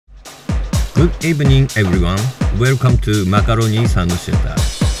Good evening, everyone. Welcome to MAKARONI.SOUND.THEATER.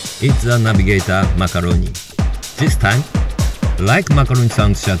 It's the navigator Macaroni. This time, like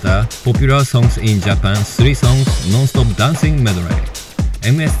MAKARONI.SOUND.THEATER, popular songs in Japan, 3 songs non-stop dancing medley,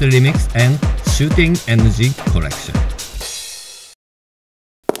 MS remix and shooting NG collection.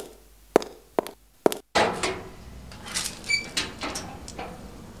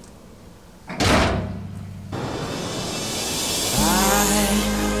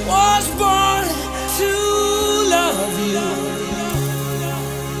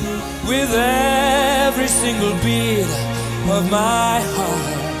 With every single beat of my heart.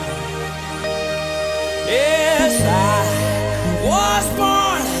 Yes, I was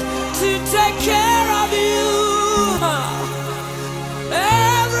born to take care of you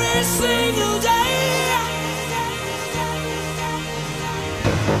every single day.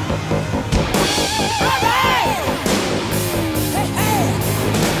 Hey, hey, hey.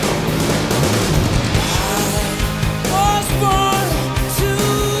 I was born to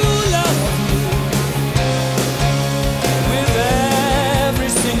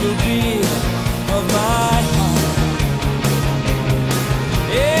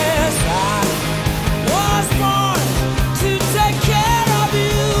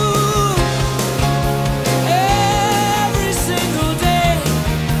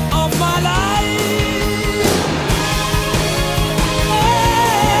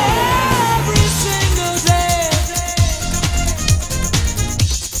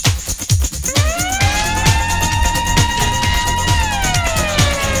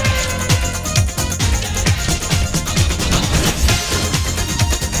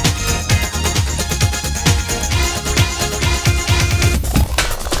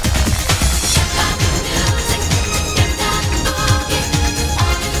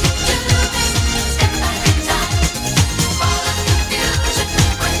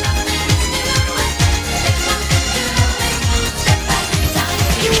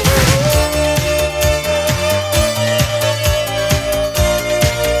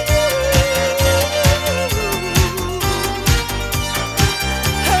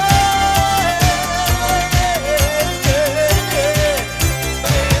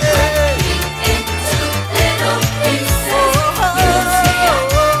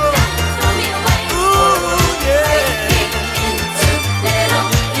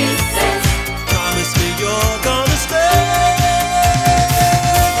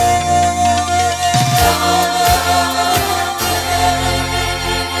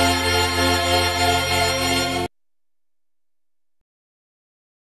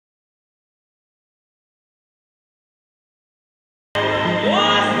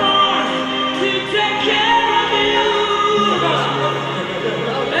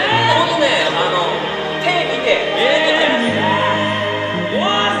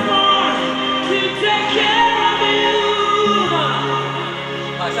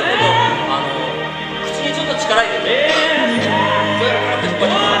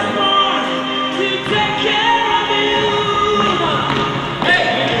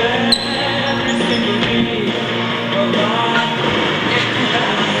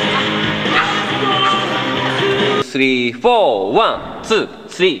Three, four, 1, 2,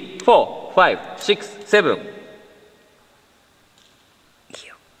 3, 4, 5, 6, 7.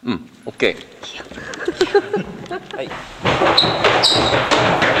 うん、OK。はい。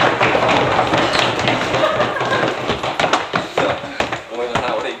ごめんなさい、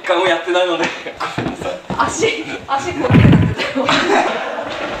俺一回もやってないので。足こうやってたよ。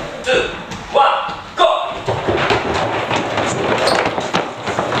2、1、GO！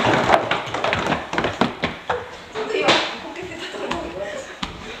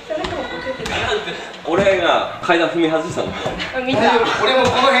俺が階段踏み外したの。見た。俺も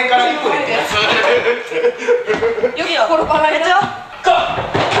この辺から一歩出て。よく転ばないで。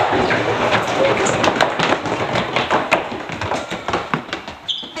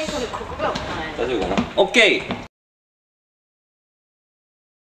大丈夫かな。オッケー。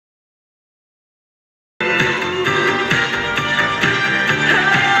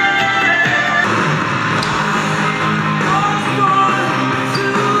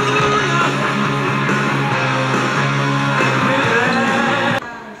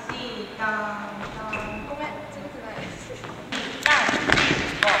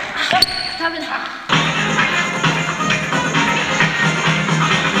食べない。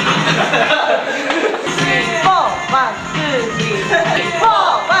4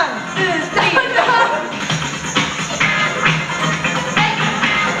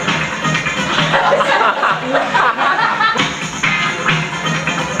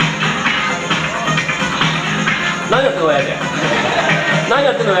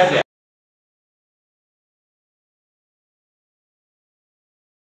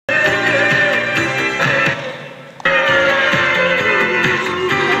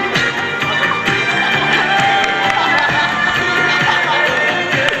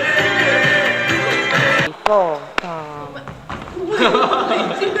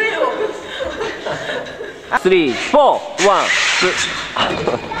 3、4、1、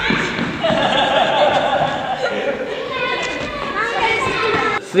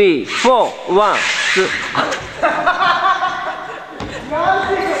3、4、1、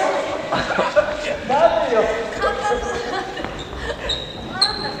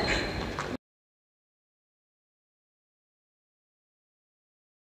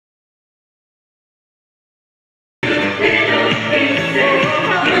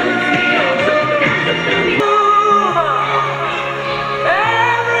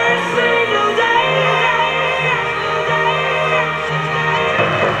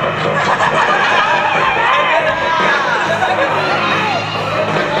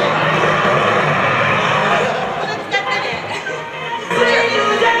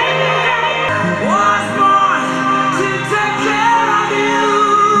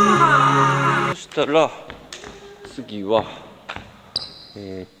そしたら次は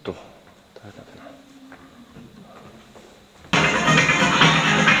誰だかな。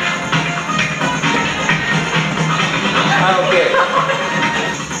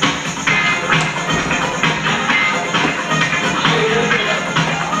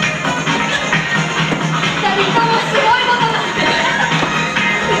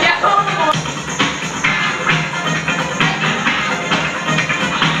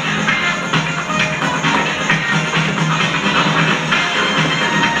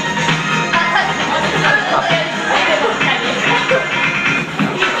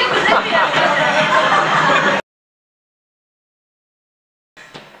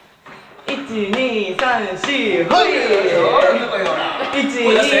12345ほい。12345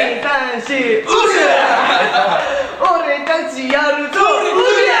俺たちやるぞ。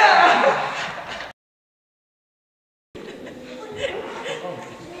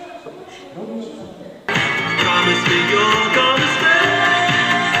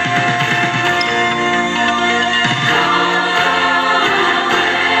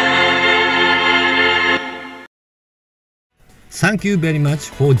Thank you very much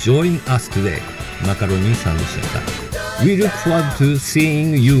for joining us today, MAKARONI.SOUND THEATER. We look forward to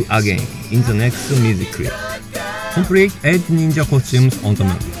seeing you again in the next music clip. Complete 8 ninja costumes on the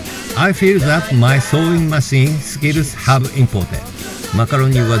move. I feel that my sewing machine skills have imported.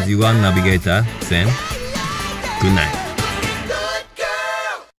 MAKARONI was your navigator, then good night.